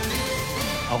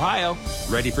Ohio,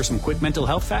 ready for some quick mental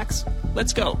health facts?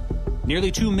 Let's go.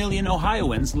 Nearly 2 million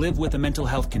Ohioans live with a mental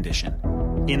health condition.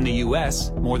 In the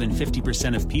U.S., more than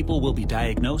 50% of people will be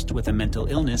diagnosed with a mental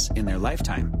illness in their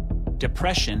lifetime.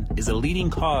 Depression is a leading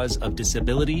cause of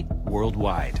disability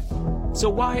worldwide. So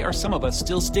why are some of us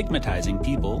still stigmatizing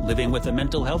people living with a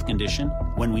mental health condition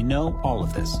when we know all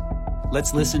of this?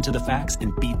 Let's listen to the facts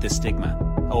and beat the stigma.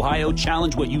 Ohio,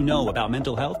 challenge what you know about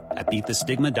mental health at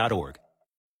beatthestigma.org.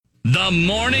 The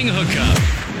Morning Hookup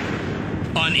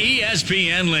on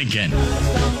ESPN Lincoln.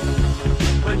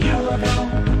 When you are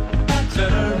gone,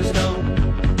 turn to stone.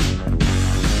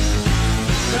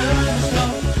 Turn to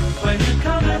stone. When you're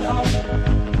coming home,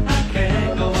 I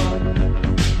can't go on.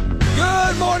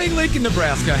 Good morning, Lincoln,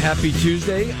 Nebraska. Happy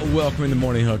Tuesday. Welcome in the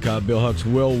Morning Hookup. Bill Hooks,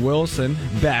 Will Wilson,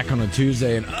 back on a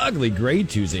Tuesday, an ugly gray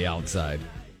Tuesday outside.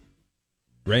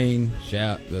 Rain,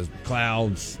 the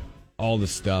clouds, all the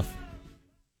stuff.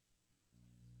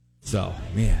 So,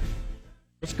 man.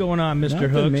 What's going on, Mr. Nothing,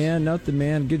 Hooks?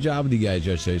 man. Good job with you guys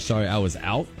yesterday. Sorry, I was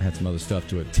out. Had some other stuff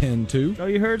to attend to. Oh,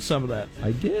 you heard some of that.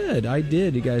 I did.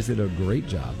 You guys did a great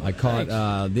job. I caught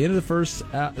the end of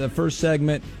the first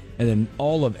segment, and then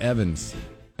all of Evan's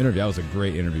interview. That was a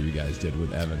great interview you guys did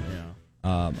with Evan.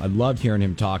 Yeah. I loved hearing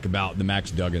him talk about the Max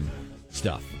Duggan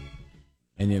stuff.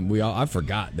 And then I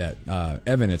forgot that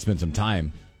Evan had spent some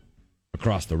time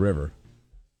across the river.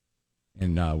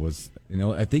 And I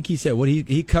think he said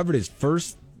he covered his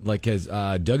first,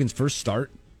 Duggan's first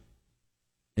start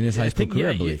in his high school career,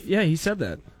 I believe. Yeah, he said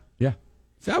that. Yeah.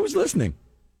 So I was listening.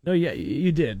 No, yeah,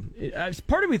 you did.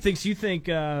 Part of me thinks you think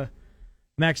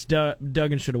Max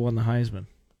Duggan should have won the Heisman.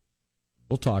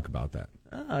 We'll talk about that.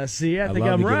 See, I think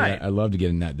I'm right. I love to get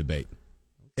in that debate.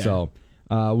 Okay. So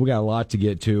we got a lot to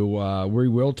get to. We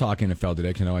will talk NFL today,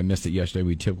 because I know I missed it yesterday.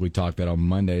 We typically talk that on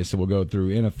Monday. So we'll go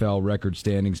through NFL record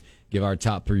standings, give our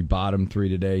top three, bottom three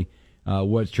today.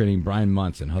 What's trending? Brian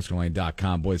Munson,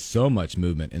 HuskerLane.com. Boy, so much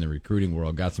movement in the recruiting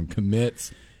world. Got some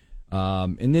commits.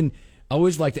 And then I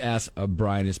always like to ask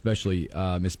Brian, especially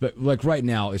like right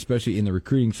now, especially in the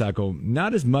recruiting cycle,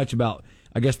 not as much about,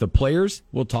 I guess, the players.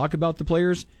 We'll talk about the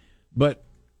players, but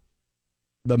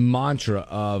the mantra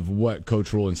of what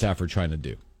Coach Rule and staff are trying to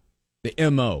do. The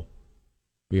MO.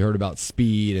 We heard about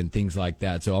speed and things like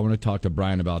that. So I want to talk to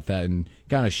Brian about that and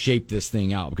kind of shape this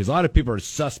thing out, because a lot of people are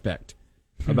suspect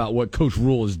about what Coach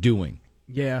Rule is doing.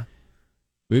 Yeah.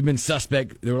 We've been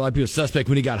suspect. There were a lot of people suspect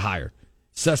when he got hired.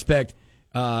 Suspect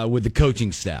with the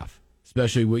coaching staff,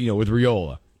 especially with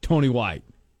Raiola, Tony White.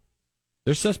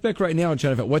 They're suspect right now in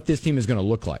trying to figure out what this team is going to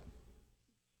look like.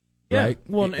 Yeah. Right?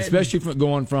 Well, especially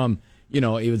going from,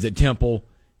 it was at Temple,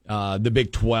 the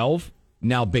Big 12,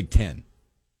 now Big 10.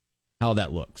 How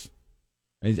that looks.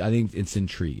 I think it's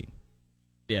intriguing.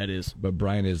 Yeah, it is. But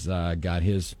Brian has got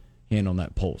his hand on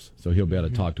that pulse, so he'll be able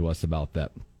to talk to us about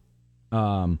that.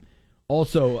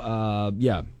 Also,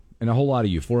 and a whole lot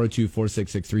of you,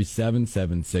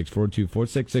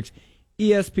 402-466-3776,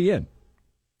 402-466-ESPN.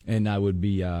 And I would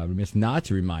be remiss not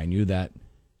to remind you that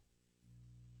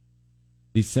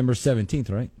December 17th,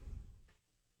 right?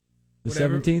 The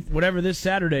 17th? Whatever this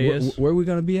Saturday is. Where are we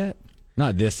going to be at?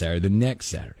 Not this Saturday, the next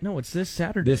Saturday. No, it's this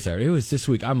Saturday. This Saturday. It was this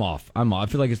week. I'm off. I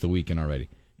feel like it's the weekend already.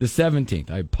 The 17th.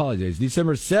 I apologize.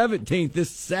 December 17th, this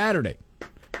Saturday.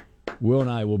 Will and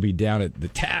I will be down at the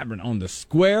Tavern on the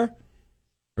Square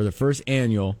for the first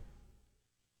annual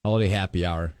Holiday Happy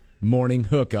Hour. Morning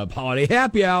Hookup Holiday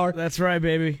Happy Hour. That's right,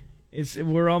 baby.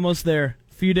 We're almost there.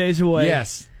 A few days away.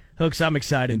 Yes. Hooks, I'm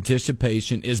excited.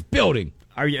 Anticipation is building.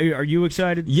 Are you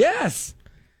excited? Yes.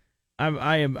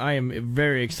 I am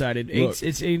very excited. Look,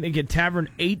 it's again Tavern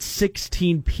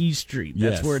 816 P Street.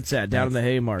 That's where it's at, down in the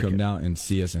Haymarket. Come down and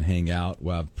see us and hang out.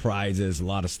 We'll have prizes, a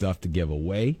lot of stuff to give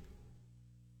away.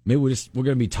 Maybe we're going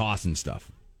to be tossing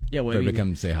stuff. Yeah, well, everybody come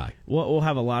and say hi. We'll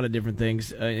have a lot of different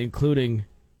things, including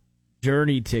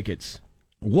Journey tickets.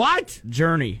 What?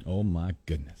 Journey. Oh my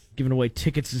goodness. Giving away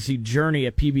tickets to see Journey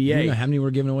at PBA. You know how many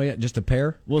we're giving away? Just a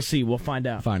pair? We'll see. We'll find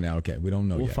out. Okay. We don't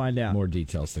know yet. We'll find out. More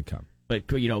details to come. But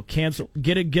cancel.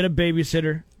 Get a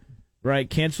babysitter, right?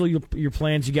 Cancel your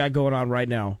plans you got going on right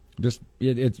now. Just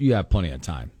you have plenty of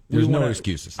time. There's no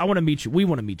excuses. I want to meet you. We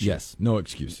want to meet you. Yes, no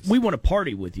excuses. We want to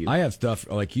party with you. I have stuff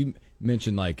like you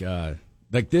mentioned, like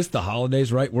this. The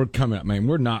holidays, right? We're coming up. Man,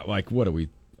 we're not what are we?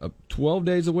 12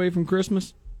 days away from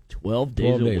Christmas. 12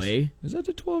 days away. Is that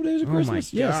the 12 days of Oh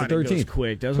Christmas? my God, yes, the 13th. It goes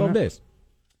quick, doesn't 12 it? days.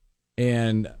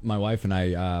 And my wife and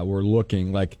I were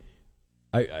looking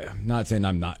I'm not saying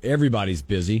I'm not. Everybody's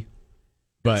busy.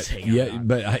 But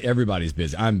everybody's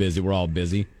busy. I'm busy. We're all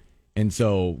busy. And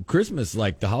so Christmas,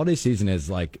 the holiday season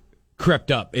has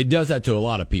crept up. It does that to a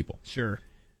lot of people. Sure.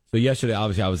 So yesterday,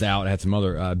 obviously, I was out. I had some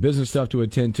other business stuff to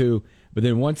attend to. But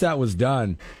then once that was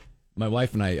done, my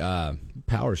wife and I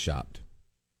power shopped.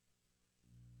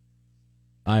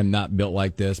 I'm not built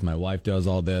like this. My wife does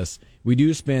all this. We do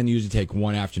usually take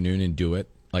one afternoon and do it,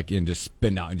 and just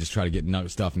spin out and just try to get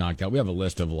stuff knocked out. We have a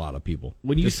list of a lot of people.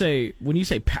 When you say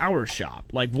power shop,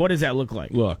 like what does that look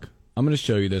like? Look, I'm going to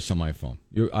show you this on my phone.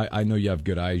 I know you have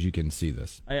good eyes. You can see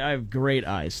this. I have great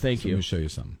eyes. Thank you. Let me show you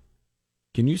something.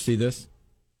 Can you see this?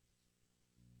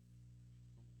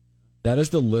 That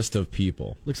is the list of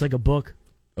people. Looks like a book.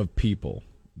 Of people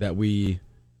that we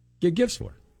get gifts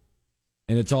for.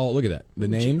 And it's all, look at that. The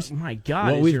names. Oh my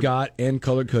God. What we've got and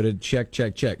color-coded, check,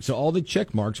 check, check. So all the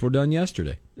check marks were done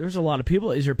yesterday. There's a lot of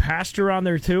people. Is your pastor on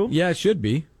there too? Yeah, it should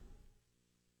be.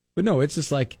 But no, it's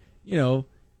just like,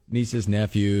 nieces,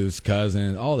 nephews,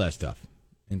 cousins, all that stuff.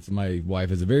 And so my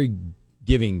wife is a very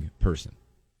giving person.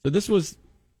 So this was...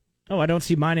 Oh, I don't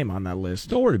see my name on that list.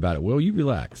 Don't worry about it, Will. You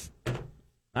relax.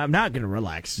 I'm not going to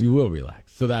relax. You will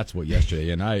relax. So that's what yesterday.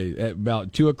 And at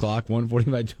about 2 o'clock,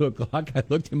 1:45, 2 o'clock, I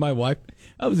looked at my wife.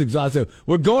 I was exhausted.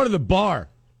 We're going to the bar.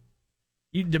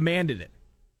 You demanded it.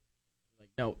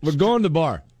 No, we're going to the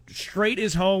bar. Straight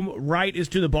is home. Right is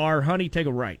to the bar. Honey, take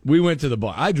a right. We went to the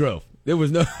bar. I drove. There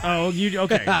was no... Oh,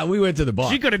 okay. We went to the bar.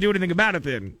 She couldn't do anything about it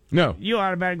then. No. You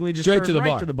automatically just straight to the right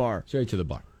bar. To the bar. Straight to the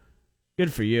bar.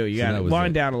 Good for you. You got to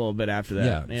wind down a little bit after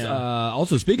that. Yeah.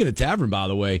 Also, speaking of tavern, by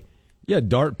the way,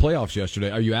 dart playoffs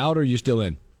yesterday. Are you out or are you still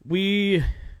in? We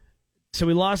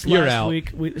lost You're last out.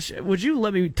 week. Would you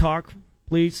let me talk,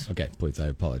 please? Okay, please. I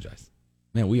apologize.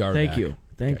 Man, we are Thank back. you.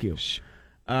 Thank you. Shh.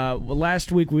 Well, last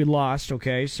week we lost,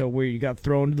 okay? So we got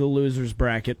thrown to the losers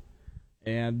bracket,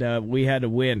 and we had to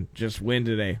win. Just win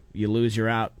today. You lose, you're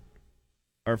out.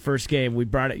 Our first game, we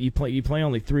brought it. You play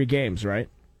only 3 games, right?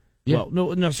 Yeah.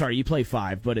 Well, no, sorry. You play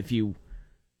 5, but if you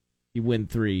win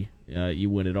 3, you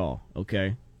win it all,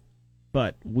 okay?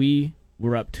 But we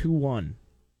were up 2-1,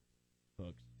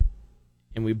 folks,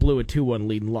 and we blew a 2-1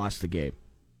 lead and lost the game.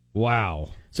 Wow.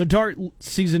 So dart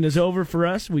season is over for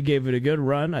us. We gave it a good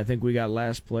run. I think we got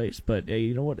last place, but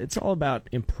you know what? It's all about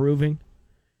improving.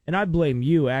 And I blame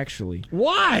you, actually.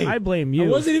 Why? I blame you. I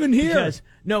wasn't even here.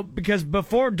 Because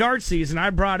before dart season, I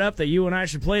brought up that you and I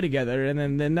should play together, and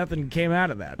then nothing came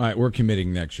out of that. All right, we're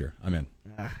committing next year. I'm in.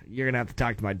 You're going to have to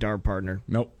talk to my dart partner.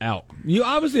 Nope, out. You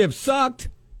obviously have sucked.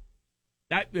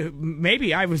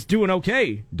 Maybe I was doing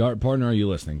okay. Dart partner, are you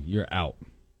listening? You're out.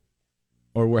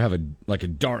 Or we'll have a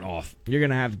dart off. You're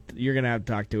gonna have to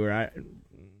talk to her.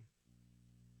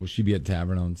 Will she be at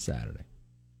tavern on Saturday?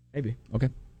 Maybe. Okay.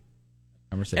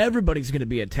 Everybody's gonna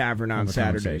be at tavern on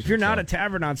Saturday. If you're not at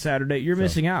tavern on Saturday, you're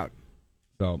missing out.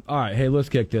 So, all right, hey, let's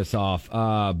kick this off.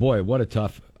 Boy, what a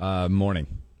tough morning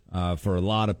for a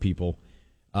lot of people.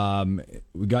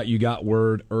 You got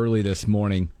word early this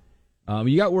morning.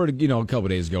 You got word, a couple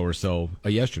days ago or so,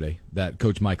 yesterday, that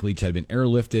Coach Mike Leach had been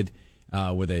airlifted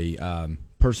with a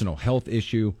personal health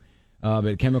issue. But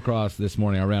it came across this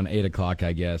morning around 8 o'clock,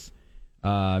 I guess.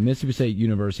 Mississippi State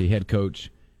University head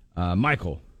coach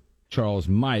Michael Charles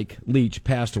Mike Leach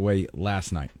passed away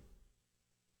last night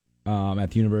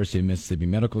at the University of Mississippi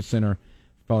Medical Center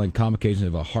following complications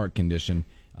of a heart condition.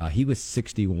 He was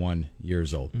 61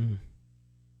 years old.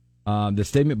 The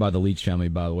statement by the Leach family,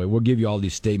 by the way, we'll give you all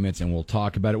these statements and we'll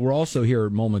talk about it. We're also here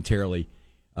momentarily.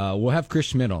 We'll have Chris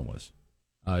Schmidt on with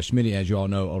us. Schmidt, as you all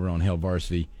know, over on Hail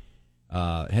Varsity,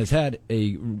 has had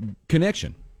a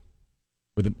connection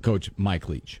with Coach Mike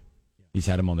Leach. He's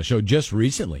had him on the show just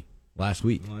recently, last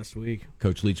week.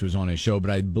 Coach Leach was on his show,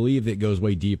 but I believe it goes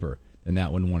way deeper than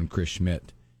that one Chris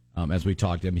Schmidt. As we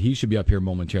talked to him, he should be up here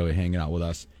momentarily hanging out with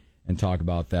us and talk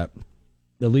about that.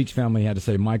 The Leach family had to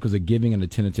say Mike was a giving and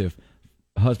attentive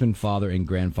husband, father, and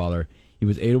grandfather. He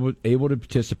was able to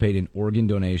participate in organ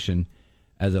donation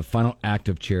as a final act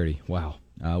of charity. Wow.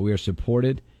 We are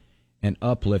supported and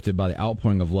uplifted by the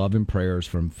outpouring of love and prayers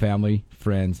from family,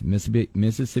 friends,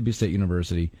 Mississippi State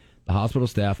University, the hospital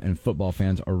staff, and football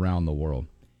fans around the world.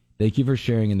 Thank you for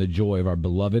sharing in the joy of our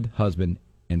beloved husband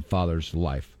and father's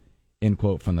life. End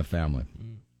quote from the family.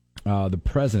 The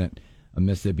president of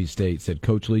Mississippi State said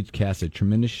Coach Leach cast a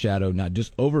tremendous shadow not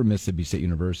just over Mississippi State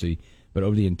University, but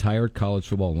over the entire college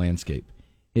football landscape.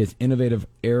 His innovative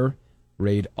air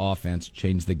raid offense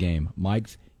changed the game.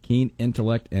 Mike's keen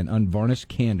intellect and unvarnished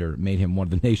candor made him one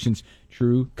of the nation's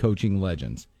true coaching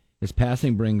legends. His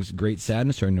passing brings great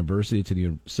sadness to our university, to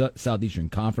the Southeastern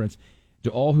Conference, to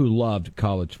all who loved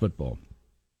college football.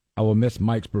 I will miss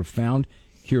Mike's profound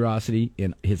curiosity,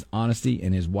 and his honesty,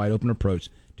 and his wide-open approach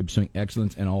to pursuing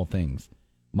excellence in all things.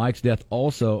 Mike's death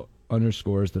also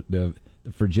underscores the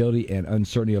fragility and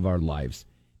uncertainty of our lives.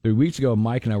 3 weeks ago,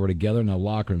 Mike and I were together in the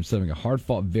locker room celebrating a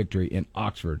hard-fought victory in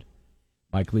Oxford.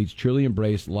 Mike Leach truly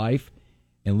embraced life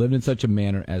and lived in such a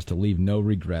manner as to leave no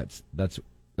regrets. That's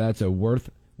a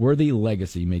worthy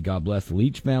legacy. May God bless the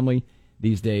Leach family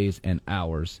these days and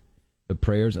ours. The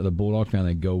prayers of the Bulldog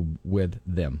family go with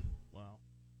them. Wow.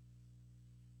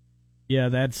 Yeah,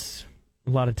 that's a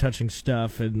lot of touching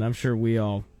stuff, and I'm sure we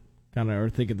all kind of are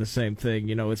thinking the same thing.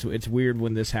 You know, it's weird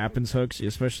when this happens, Hooks,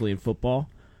 especially in football,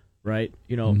 right?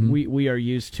 You know, we are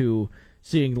used to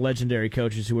seeing legendary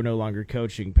coaches who are no longer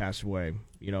coaching pass away.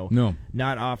 You know, No.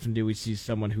 not often do we see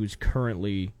someone who's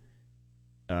currently,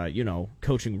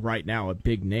 coaching right now, a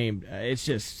big name. It's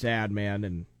just sad, man.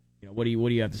 And you know, what do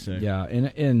you have to say? Yeah,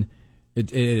 and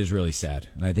it is really sad,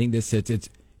 and I think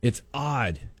it's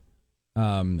odd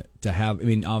to have. I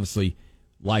mean, obviously,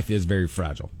 life is very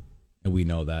fragile, and we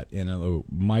know that. And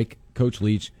Coach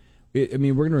Leach, we're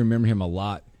going to remember him a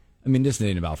lot. I mean, this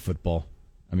ain't about football.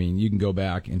 I mean, you can go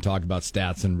back and talk about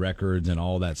stats and records and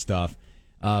all that stuff,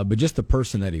 but just the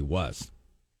person that he was.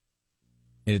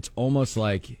 And it's almost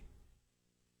like,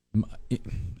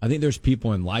 I think there's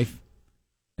people in life,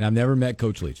 and I've never met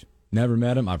Coach Leach. Never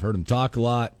met him. I've heard him talk a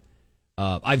lot.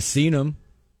 I've seen him.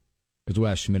 Because we'll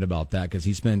ask Schmidt about that, because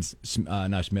he spends,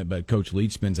 not Schmidt, but Coach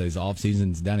Leach spends his off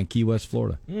seasons down in Key West,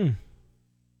 Florida.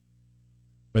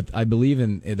 But I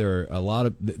believe there are a lot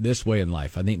of this way in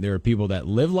life. I think there are people that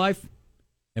live life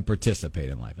and participate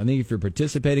in life. I think if you're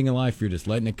participating in life, you're just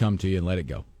letting it come to you and let it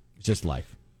go. It's just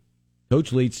life.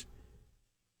 Coach Leach,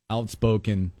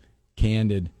 outspoken,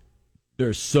 candid.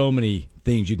 There's so many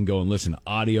things you can go and listen to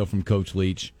audio from Coach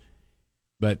Leach,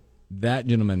 but that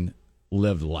gentleman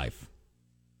lived life.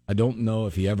 I don't know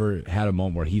if he ever had a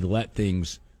moment where he let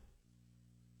things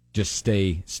just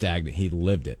stay stagnant. He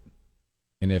lived it.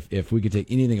 And if we could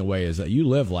take anything away, is that you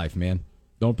live life, man.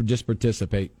 Don't just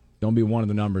participate. Don't be one of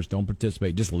the numbers. Don't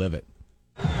participate. Just live it.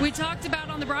 We talked about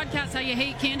on the broadcast how you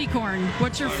hate candy corn.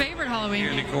 What's your favorite Halloween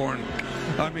Candy game? corn.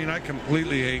 I mean, I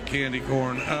completely hate candy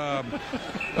corn.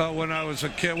 When I was a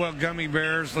kid, gummy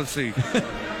bears. Let's see.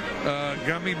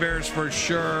 Gummy bears for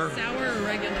sure. Sour or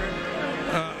regular?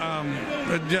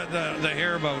 The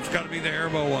Haribo. It's got to be the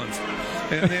Haribo ones.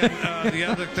 And then the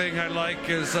other thing I like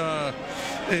is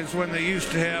when they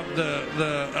used to have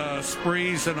the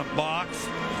sprees in a box.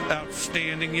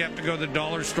 Outstanding. You have to go to the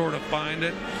dollar store to find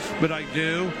it, but I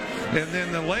do. And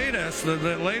then the latest,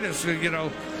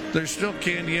 there's still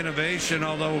candy innovation,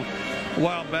 although a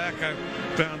while back I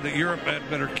found that Europe had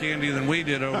better candy than we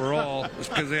did overall. It's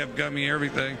because they have gummy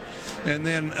everything. And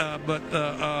then,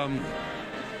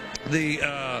 they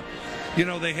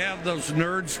have those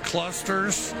Nerds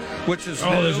clusters, which is new.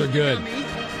 Those are good.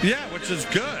 Yeah, which is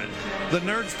good. The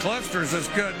Nerds clusters is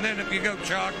good. And then if you go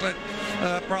chocolate,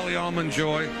 probably Almond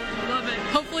Joy. Love it.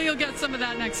 Hopefully you'll get some of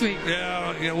that next week.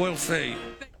 Yeah, we'll see.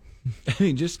 I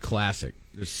mean, just classic.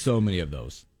 There's so many of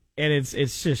those. And it's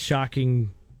just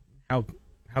shocking how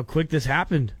quick this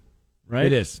happened, right?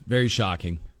 It is very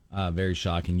shocking. Very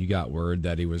shocking. You got word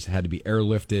that he had to be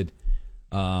airlifted.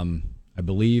 I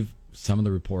believe some of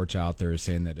the reports out there are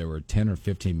saying that there were 10 or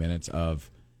 15 minutes of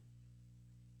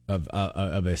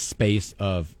a space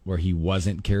of where he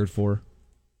wasn't cared for.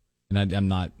 And I'm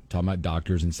not talking about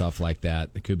doctors and stuff like that.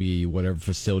 It could be whatever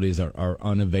facilities are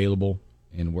unavailable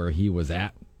and where he was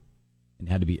at and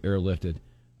had to be airlifted to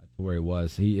where he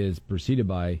was. He is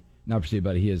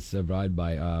he is survived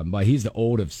by he's the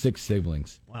old of 6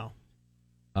 siblings. Wow.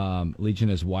 Leach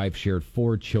and his wife shared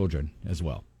 4 children as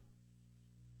well.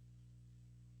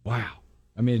 Wow.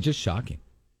 I mean, it's just shocking.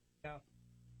 Yeah.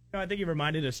 I think you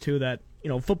reminded us, too, that,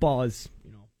 football is,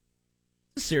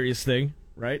 a serious thing,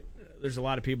 right? There's a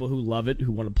lot of people who love it,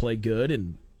 who want to play good,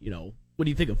 and, when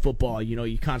you think of football,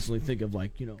 you constantly think of,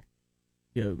 like,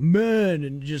 men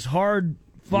and just hard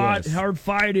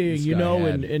fighting,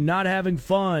 and not having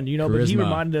fun, charisma, but he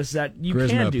reminded us that you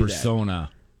can do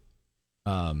persona,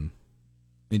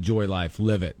 enjoy life,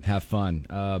 live it, have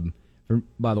fun.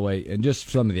 By the way, and just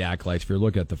some of the accolades, if you're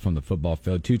looking at from the football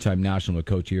field, 2-time National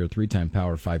Coach of the Year, 3-time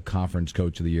Power 5 Conference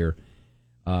Coach of the Year.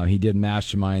 He did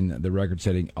mastermind the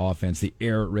record-setting offense, the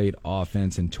air raid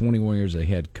offense, and 21 years as a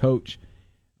head coach.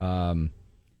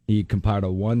 He compiled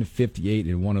a 158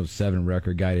 and 107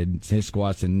 record, guided his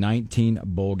squads in 19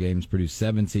 bowl games, produced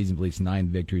 7 seasons, released 9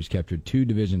 victories, captured 2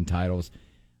 division titles.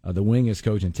 The winningest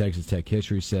coach in Texas Tech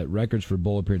history, set records for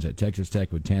bowl appearances at Texas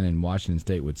Tech with 10 and Washington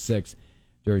State with 6.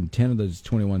 During 10 of those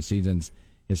 21 seasons,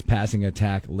 his passing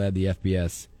attack led the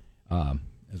FBS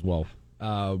as well.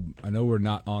 I know we're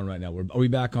not on right now. Are we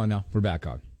back on now? We're back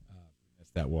on.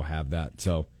 That we'll have that.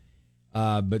 So,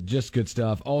 but just good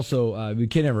stuff. Also, we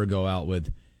can never go out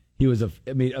with. He was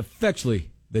affectionately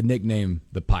the nickname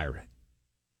the Pirate,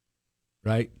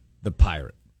 right? The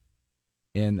Pirate,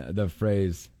 and the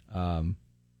phrase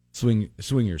swing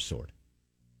your sword.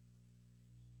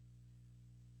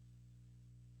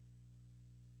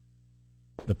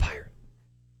 The Pirate.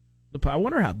 I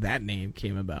wonder how that name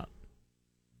came about.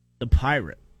 The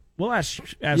Pirate. We'll ask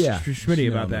Schmitty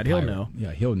about that. He'll know.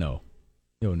 Yeah, he'll know.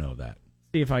 He'll know that.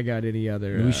 See if I got any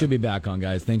other. We should be back on,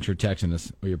 guys. Thanks for texting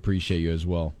us. We appreciate you as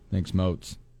well. Thanks,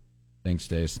 Moats. Thanks,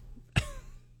 Stace.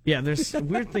 Yeah, there's a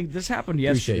weird thing. This happened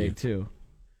yesterday, too.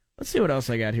 Let's see what else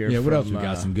I got here. Yeah, what else we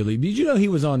got? Some good lead. Did you know he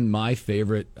was on my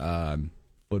favorite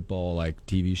football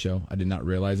TV show? I did not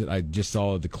realize it. I just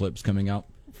saw the clips coming out.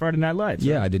 Friday Night Lights.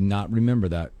 Yeah, right? I did not remember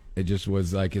that. It just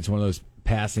was like it's one of those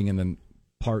passing and then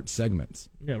part segments.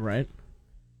 Yeah, right.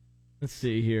 Let's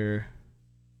see here.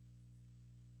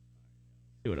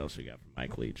 See what else we got from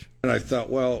Mike Leach. And I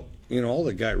thought, well, all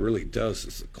the guy really does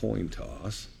is a coin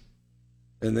toss.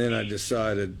 And then I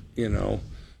decided,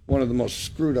 one of the most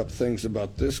screwed up things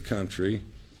about this country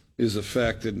is the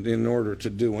fact that in order to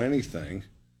do anything,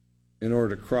 in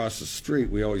order to cross the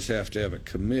street, we always have to have a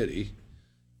committee.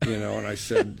 And I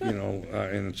said,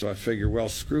 and so I figured, well,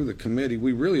 screw the committee.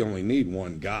 We really only need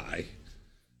one guy.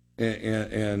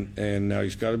 And now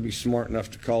he's got to be smart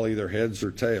enough to call either heads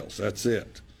or tails. That's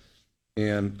it.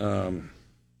 And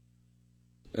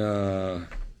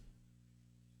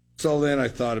so then I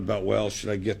thought about, well, should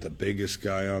I get the biggest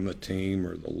guy on the team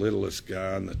or the littlest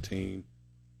guy on the team?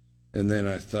 And then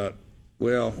I thought,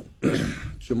 well,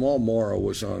 Jamal Morrow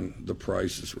was on The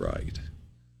Price is Right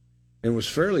and was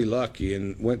fairly lucky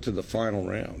and went to the final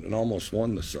round and almost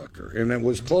won the sucker. And it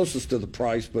was closest to the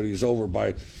price, but he's over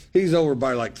by like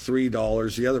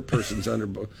 $3. The other person's under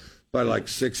by like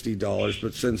 $60,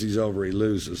 but since he's over, he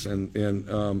loses.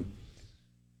 And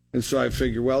so I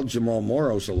figured, well, Jamal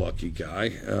Morrow's a lucky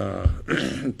guy.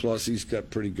 And plus, he's got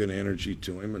pretty good energy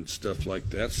to him and stuff like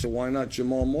that. So why not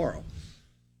Jamal Morrow?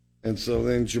 And so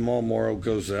then Jamal Morrow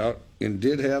goes out and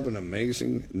did have an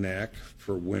amazing knack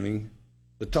for winning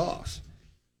the toss.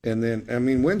 And then,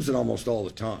 wins it almost all the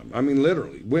time.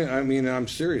 Literally. I'm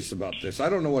serious about this. I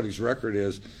don't know what his record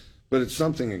is, but it's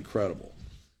something incredible.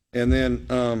 And then,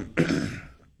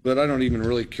 but I don't even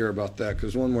really care about that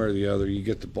because one way or the other, you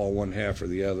get the ball one half or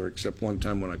the other, except one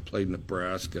time when I played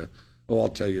Nebraska. Oh, I'll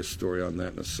tell you a story on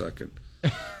that in a second.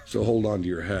 So hold on to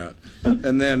your hat.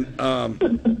 And then,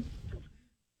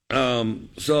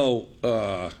 So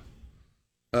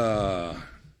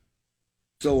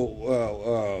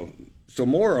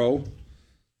Morrow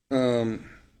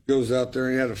goes out there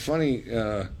and he had a funny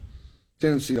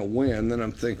tendency to win. Then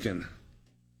I'm thinking,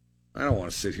 I don't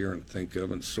want to sit here and think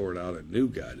of and sort out a new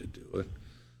guy to do it.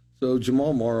 So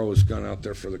Jamal Morrow has gone out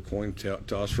there for the coin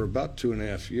toss for about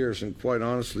 2.5 years and quite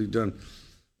honestly done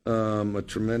a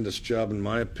tremendous job in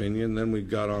my opinion. Then we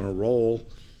got on a roll,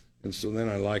 and so then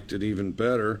I liked it even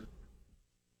better.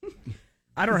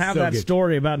 I don't have that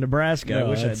story about Nebraska. No, I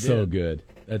wish I did. That's so good.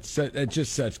 That's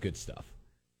just such good stuff.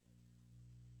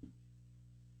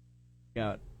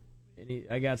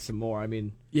 I got some more.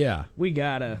 Yeah, we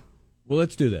gotta. Well,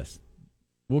 let's do this.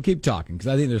 We'll keep talking because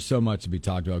I think there's so much to be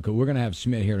talked about. We're going to have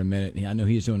Schmidt here in a minute. I know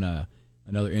he's doing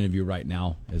another interview right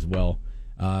now as well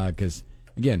because,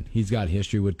 again, he's got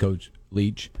history with Coach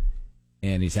Leach,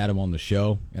 and he's had him on the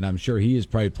show, and I'm sure he is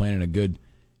probably planning a good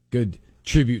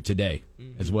tribute today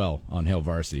as well on Hail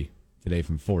Varsity today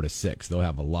from 4 to 6. They'll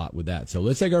have a lot with that. So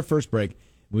let's take our first break.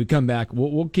 When we come back,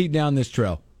 we'll keep down this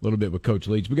trail a little bit with Coach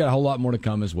Leach. We got a whole lot more to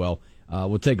come as well.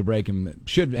 We'll take a break and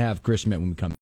should have Chris Schmidt when we come back.